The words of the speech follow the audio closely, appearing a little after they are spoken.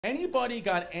Anybody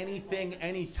got anything,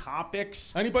 any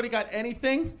topics? Anybody got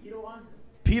anything?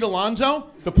 Pete Alonso,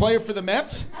 the player for the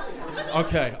Mets?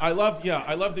 Okay, I love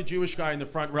the Jewish guy in the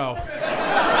front row. Going,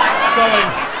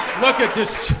 look at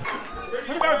this.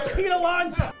 What about Pete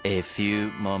Alonso? A few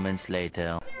moments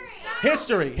later.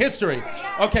 History.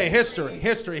 Okay,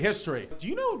 history. Do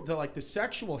you know the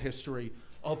sexual history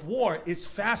of war is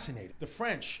fascinating? The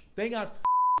French, they got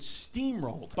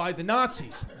steamrolled by the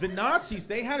Nazis. The Nazis,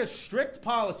 they had a strict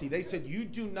policy. They said, you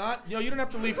don't have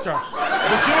to leave, sir.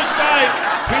 The Jewish guy,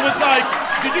 he was like,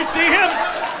 did you see him?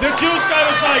 The Jewish guy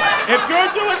was like, if you're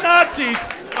doing Nazis,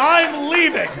 I'm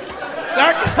leaving.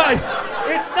 That guy,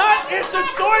 it's a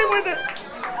story with it.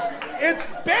 It's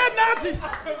bad Nazi.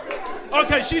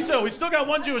 Okay, we still got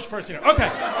one Jewish person here. Okay,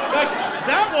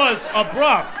 that was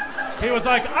abrupt. He was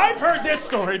like, I've heard this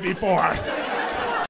story before.